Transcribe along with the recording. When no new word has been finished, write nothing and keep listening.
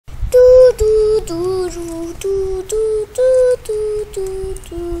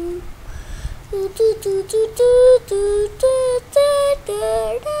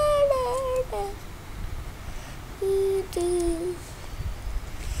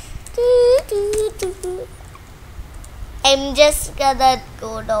I'm just gonna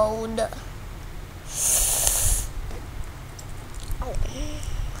go down.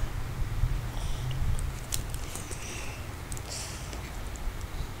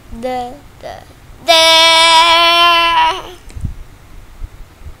 There.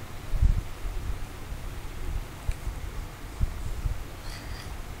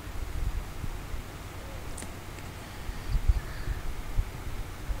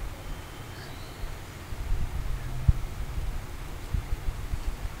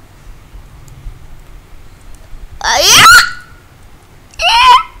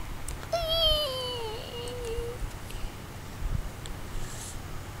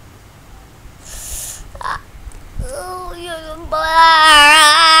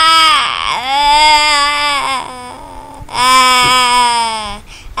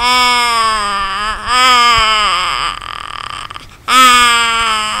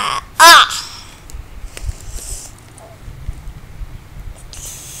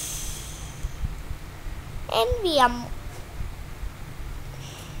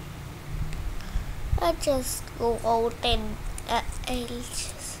 I'll just go out and I'll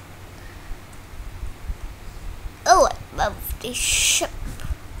just above the ship.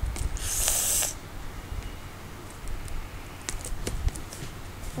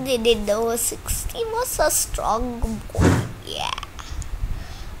 They did know 60 was a strong boy. Yeah.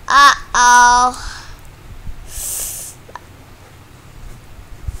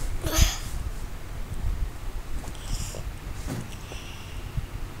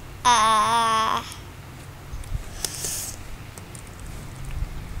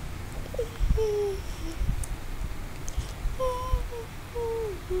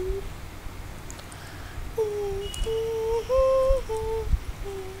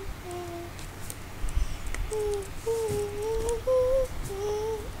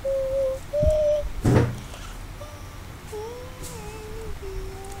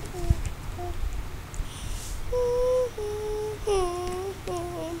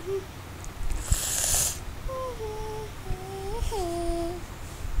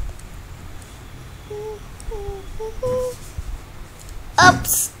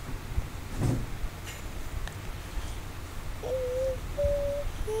 Ups.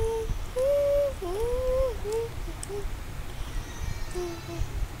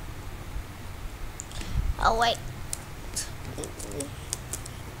 Oh wait.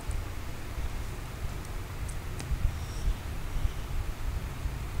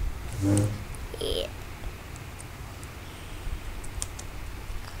 Yeah.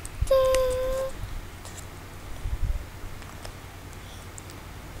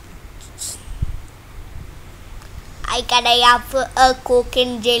 Can I have a Coke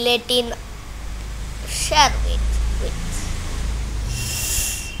and gelatin? Share with.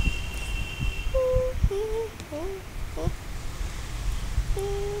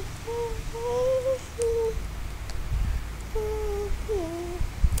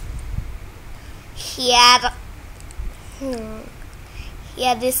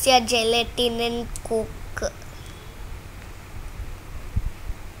 Here is your gelatin and Coke.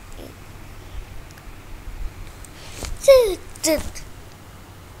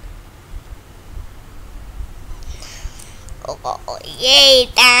 Oh, yay,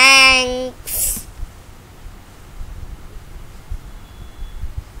 thanks.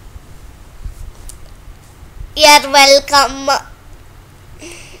 You're welcome.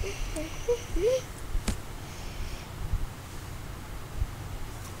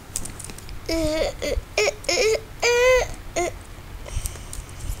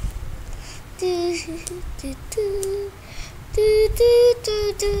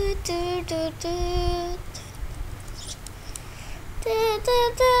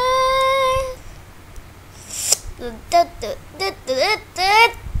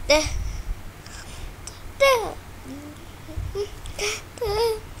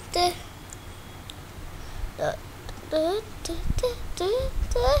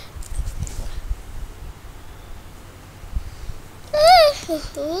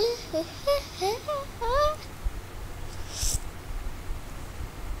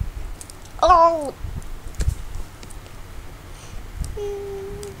 Oh.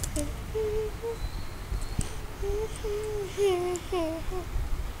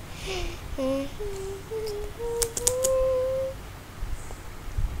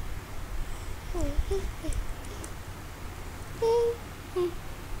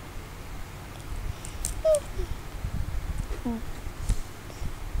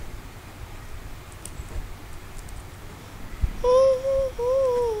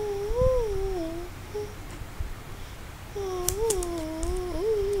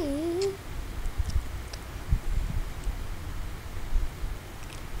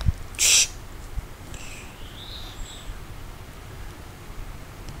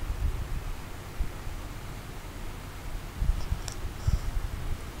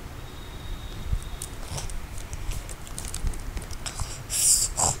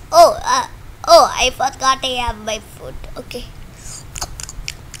 I forgot I have my food. Okay.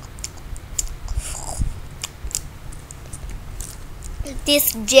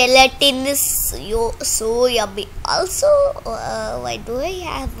 This gelatin is so yummy. Also, why do I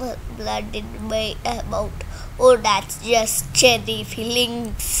have blood in my mouth? Oh, that's just cherry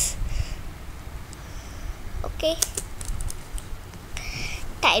fillings. Okay.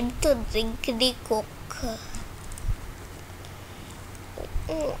 Time to drink the Coke.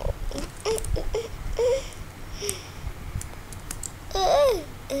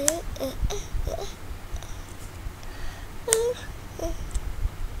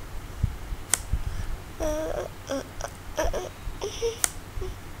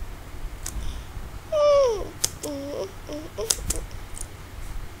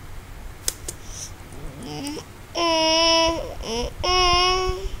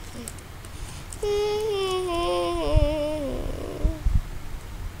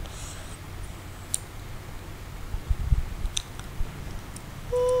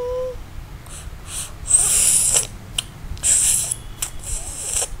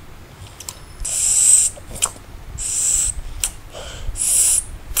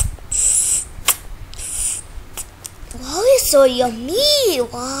 Wow, it's so yummy!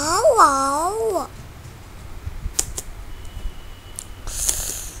 Wow!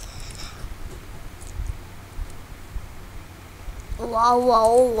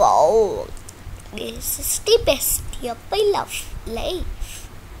 Wow! This is the best of my life.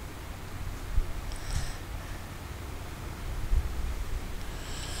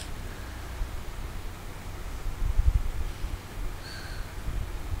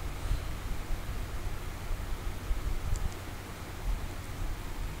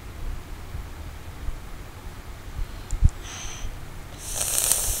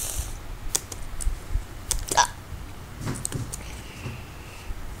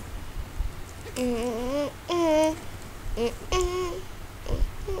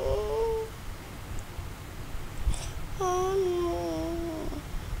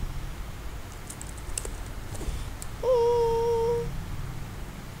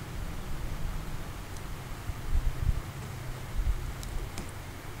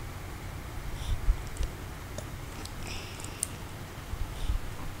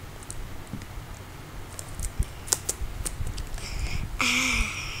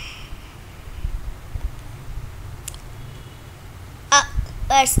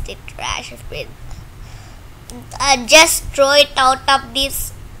 Where's the trash bin? Just throw it out of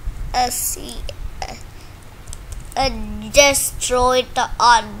this sea. Just throw it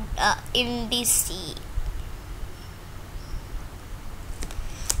on in the sea.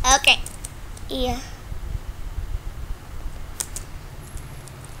 Okay. Yeah.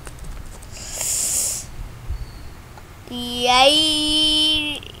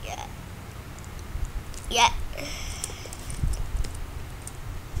 Yay. Yeah.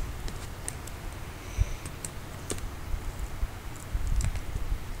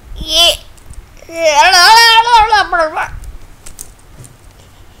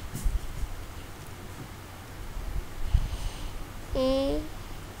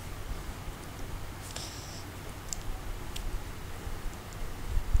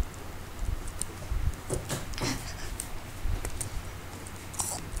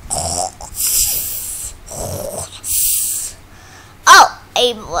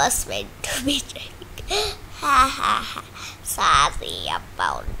 I was meant to be drinking. Sorry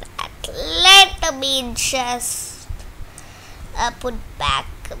about that. Let me just put back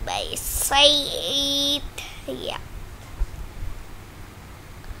my sight. Yeah.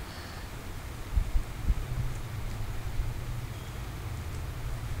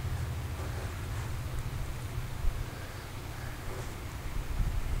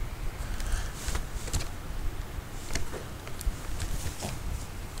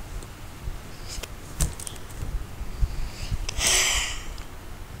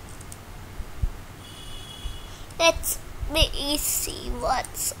 Let me see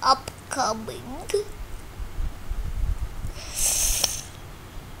what's upcoming.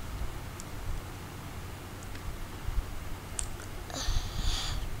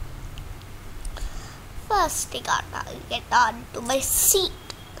 First, I gotta get on to my seat.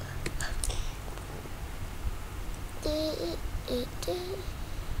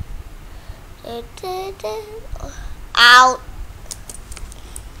 Out.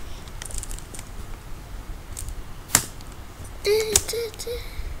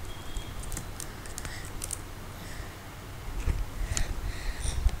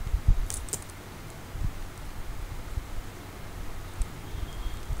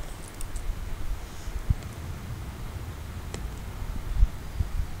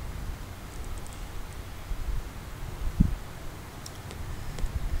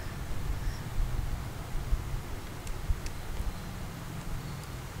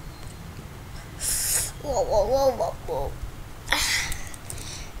 Whoa.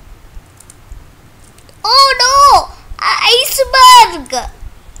 Oh no! Iceberg!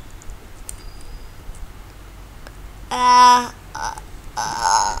 Uh, uh,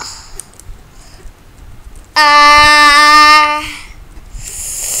 uh, uh,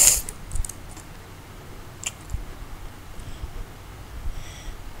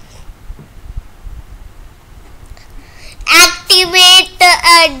 Activate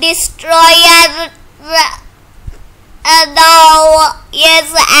destroyer now.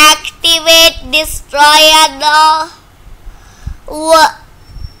 Yes, activate destroyer now.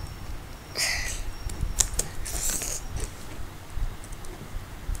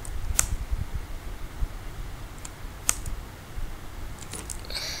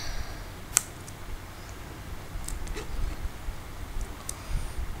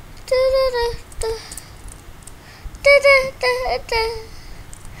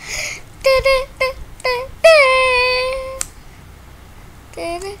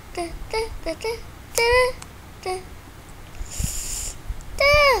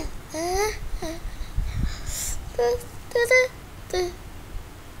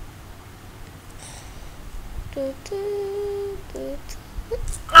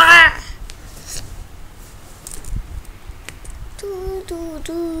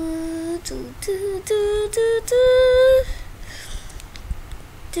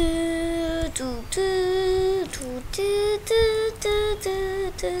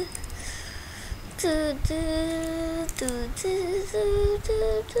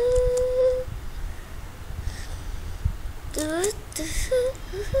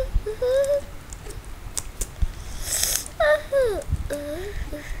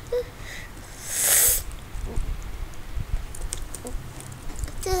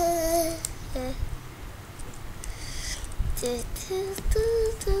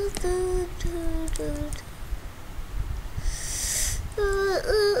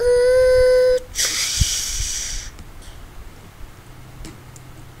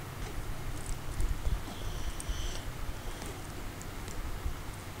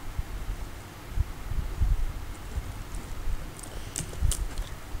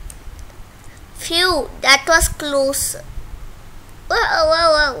 Phew, that was close.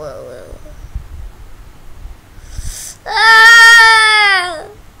 Whoa. Ah!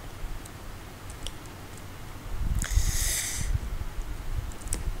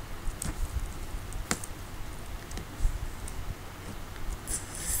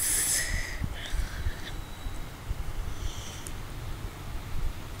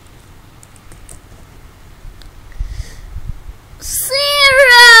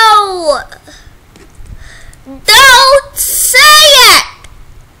 Zero! Don't say it!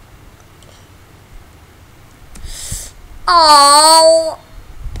 Oh,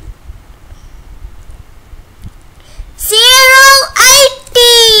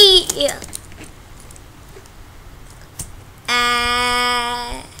 080.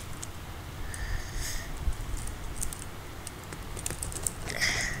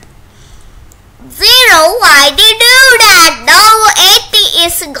 Zero, why did you do that? Now 80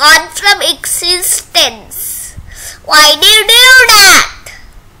 is gone from existence. Why did you do that?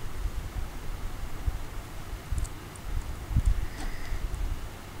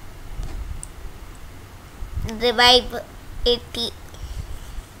 Revive 80.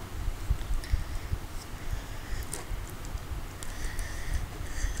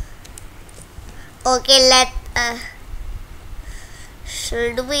 Okay,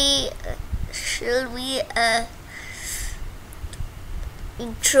 should we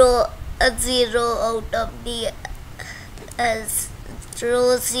throw a zero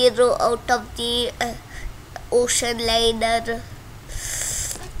out of the ocean liner?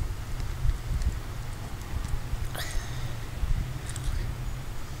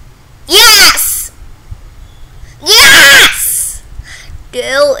 Yes! Yes!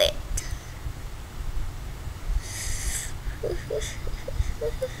 Do it.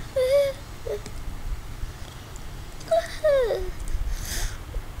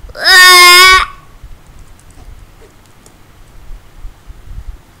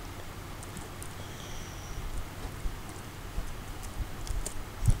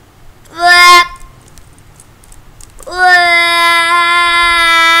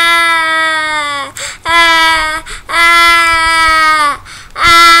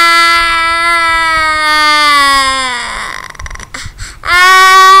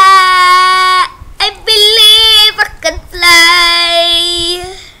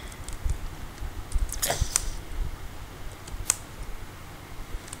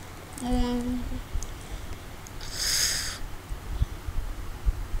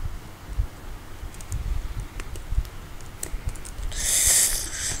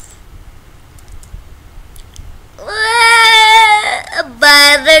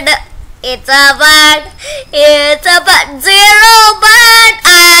 It's a bird. It's a bird. Zero bird.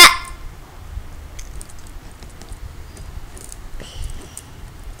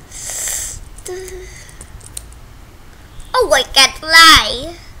 Oh, I can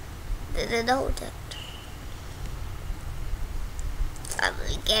fly. Didn't know that.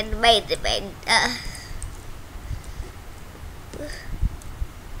 We can make the bed.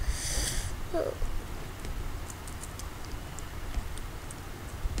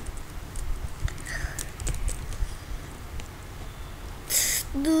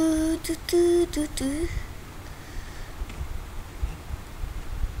 Do.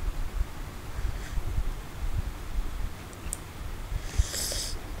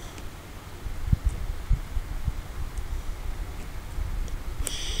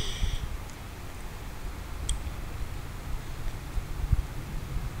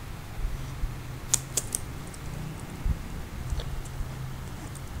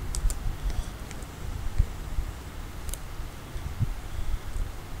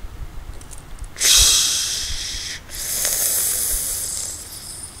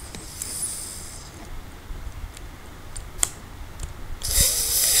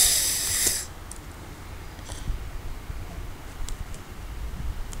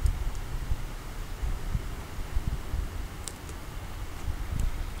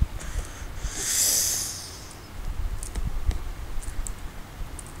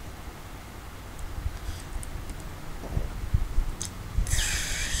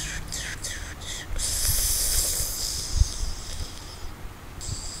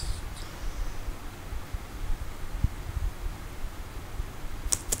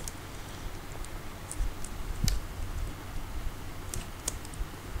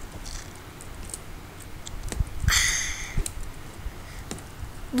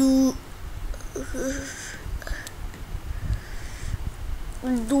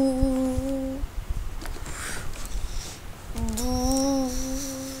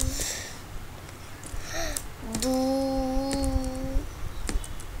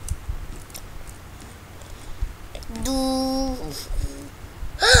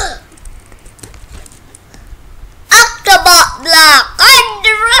 Block on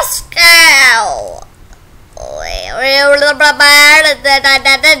the rescue.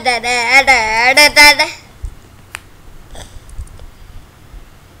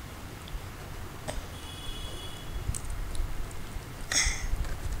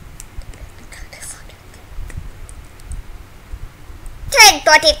 10,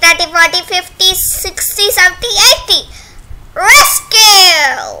 20, 30, 40, 50, 60, 70, 80.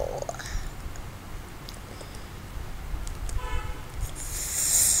 Rescue!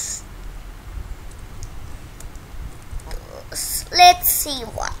 Let's see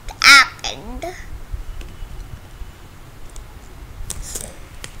what happened.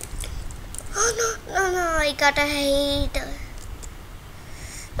 Oh no, I got a hate.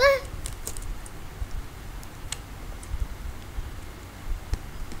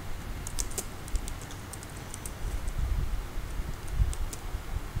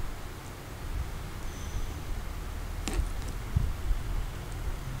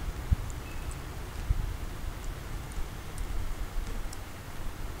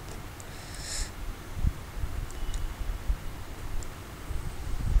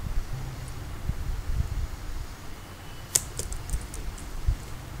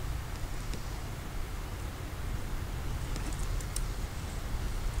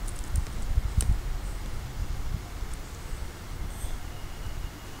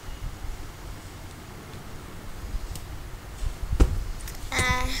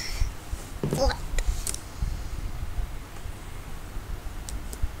 What?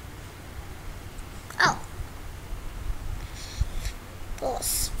 Oh.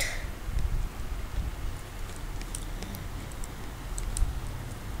 Post.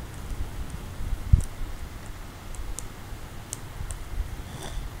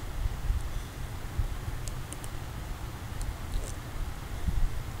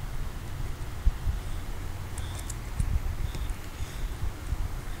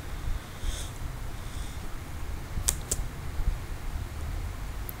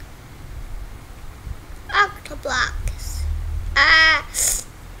 Blocks. I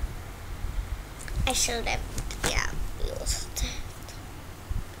should have used it.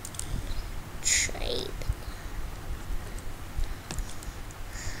 Trade.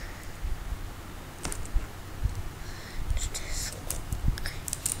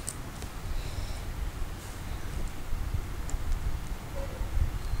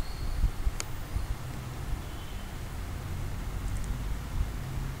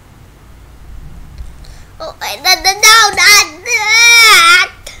 Oh, no, not that.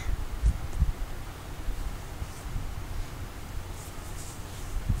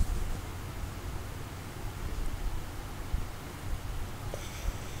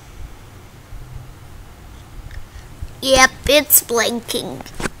 Yep, it's blinking.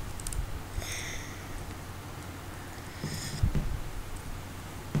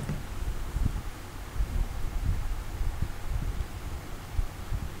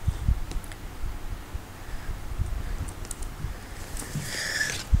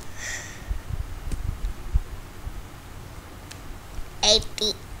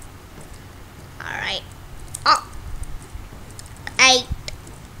 Alright. Oh. 8.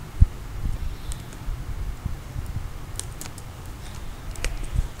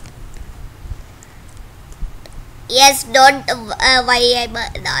 Yes, don't why I'm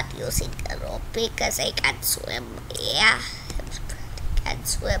not using a rope, because I can't swim. Yeah, I can't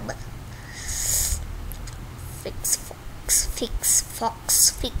swim. Fix fox, fix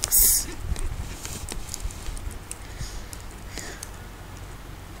fox, fix.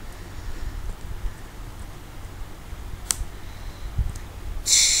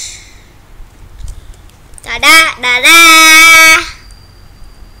 Tada, tada.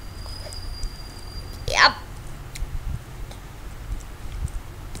 Yep.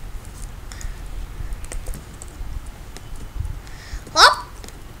 Hop.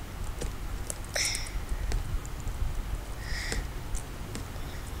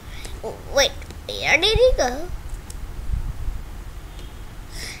 Wait, where did he go?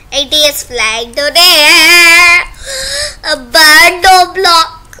 It is flying to the air. A bird no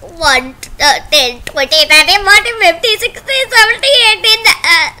block. 1, 10, 20, 30, 40, 50, 60, 70, 80,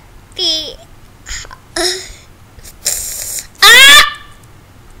 80. Ah!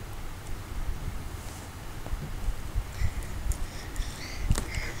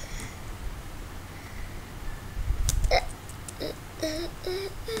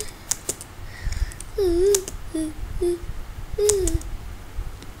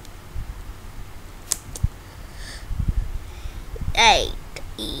 Eight.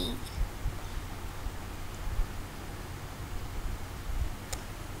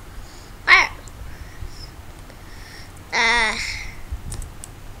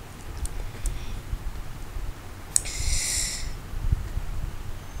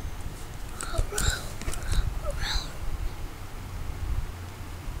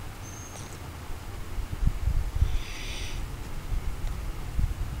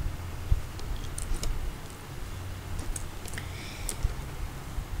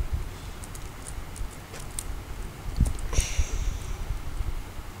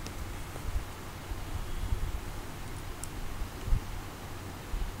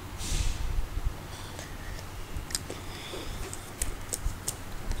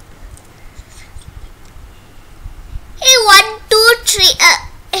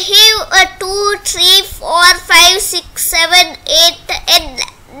 Here 2, 3, 4, 5, 6, 7, 8, and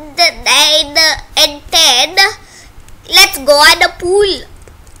 9 and 10. Let's go on the pool.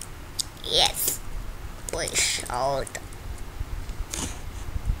 Yes. Push out.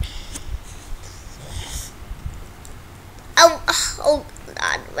 Oh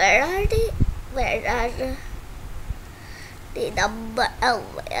God, where are they? Where are the number? Oh,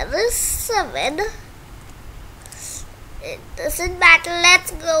 where is 7? It doesn't matter,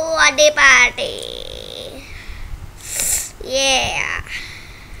 let's go on a party. Yeah.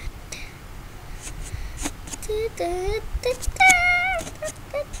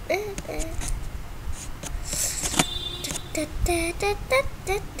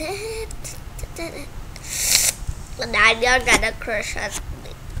 Now you're gonna crush on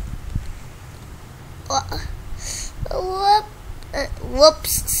me.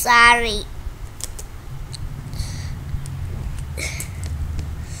 Whoops, sorry.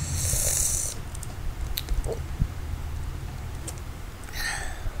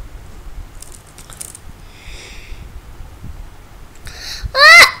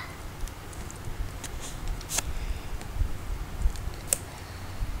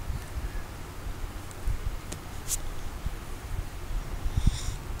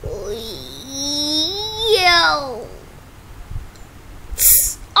 Yo.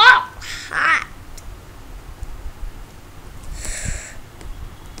 Oh, hot.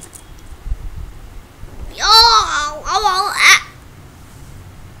 Yo,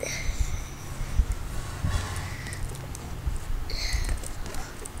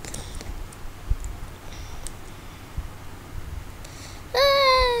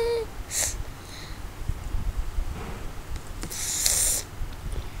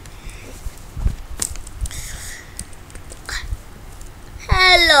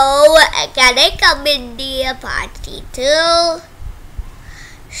 Hello, can I come in the party too?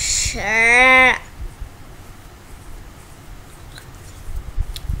 Sure.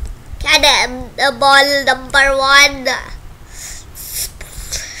 Can I the ball number 1?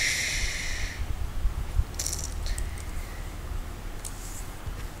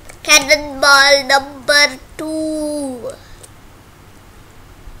 Cannonball number 2.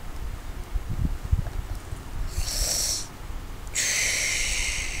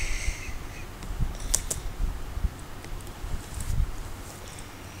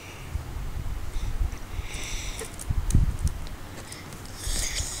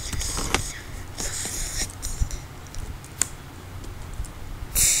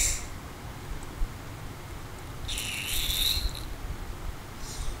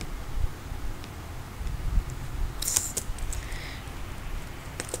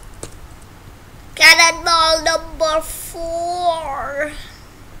 Cannonball number 4.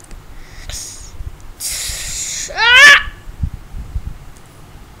 Ah!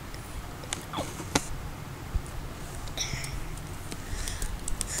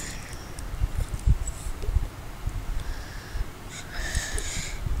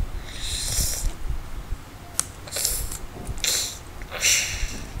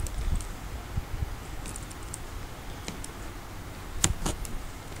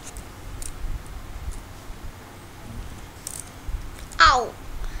 Ow.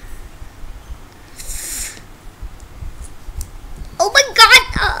 Oh my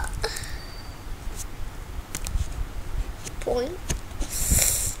god! Point.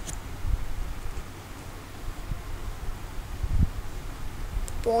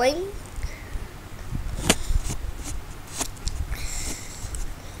 Boing.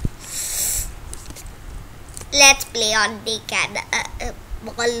 Let's play on the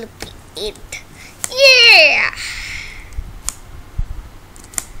ball pit. Yeah!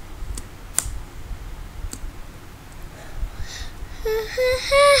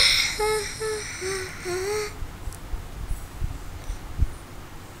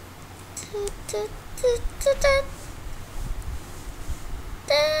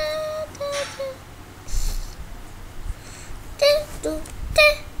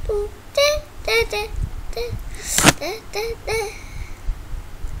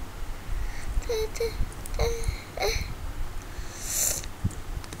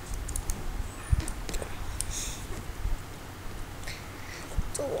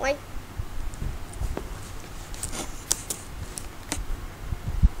 Like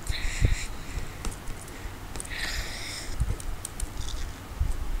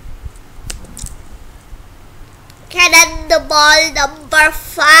Cannonball number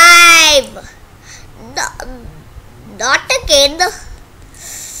 5. No, not again.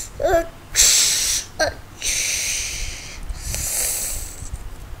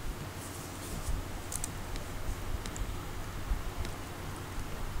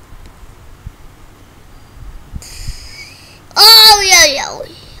 Oh yeah, yeah.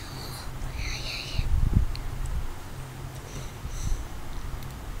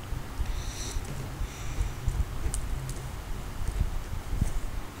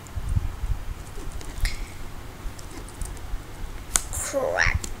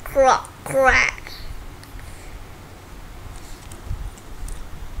 Crack, crack, crack.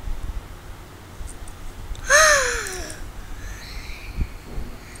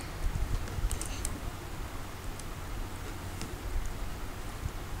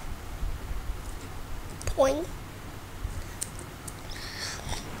 Point.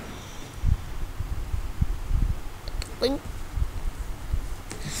 Point.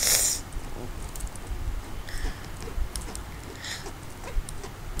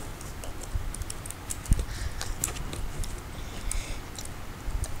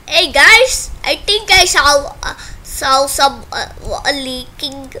 Hey guys, I think I saw some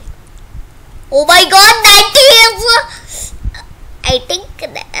leaking. Oh my god, that is I think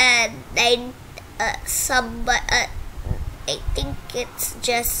I think it's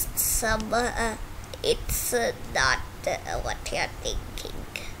just some it's not what you're thinking.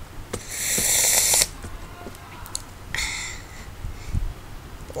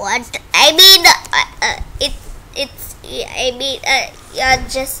 What I mean, it's I mean, you're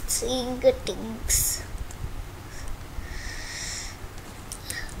just seeing things.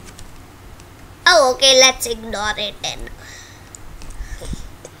 Oh, okay, let's ignore it then.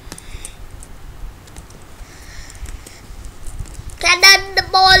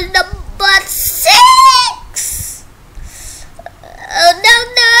 Cannonball number 6. Oh no,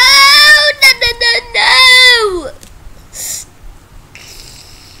 no, no, no, no, no.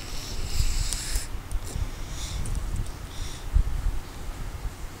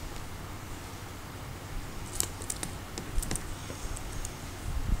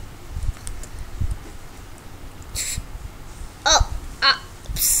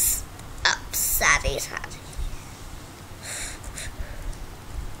 Sorry.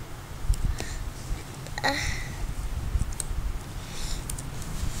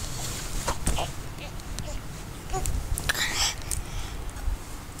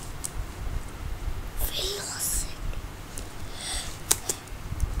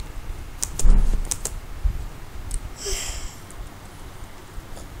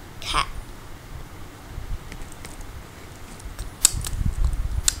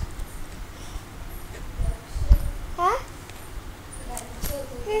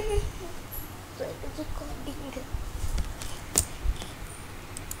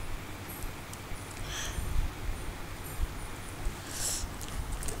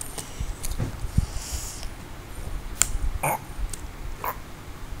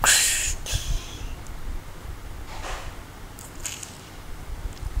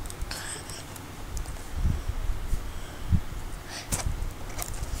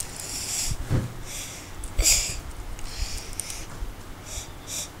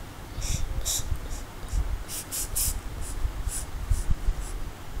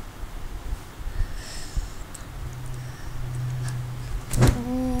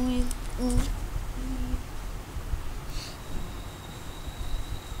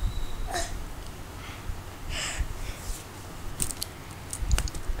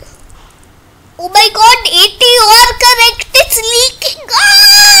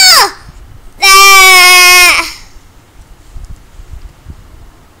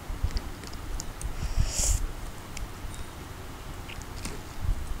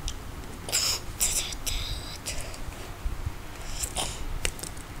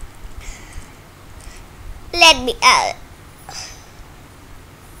 Let me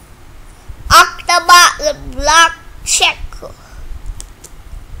October block check.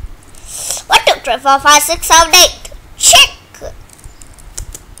 1, 2, 3, 4, 5, 6, 7, 8. Check.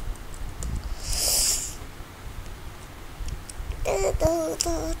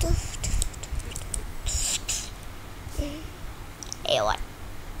 Hey, what?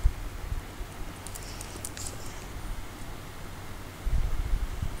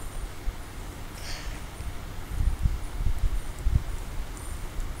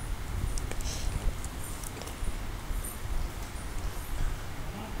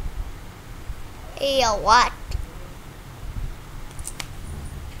 Hey, what?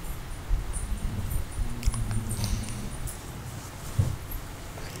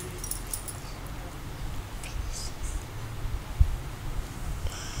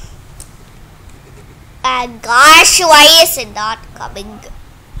 Gosh, why is it not coming?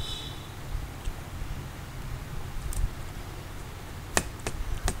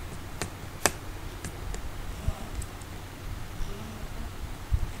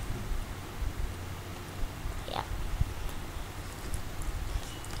 Yeah.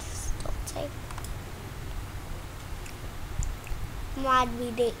 Might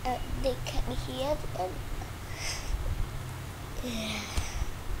be they can hear them. Yeah.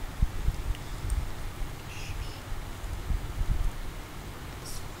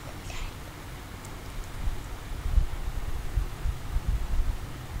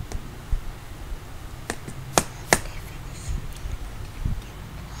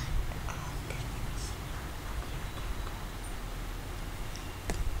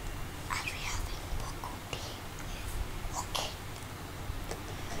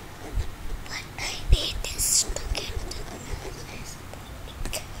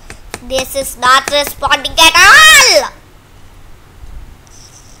 This is not responding at all.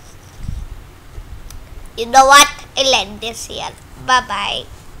 You know what? I'll end this here. Bye bye.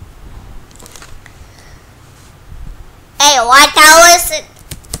 Hey, what? How is it?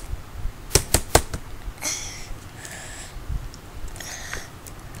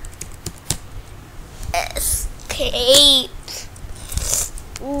 Escape.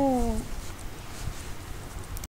 Ooh.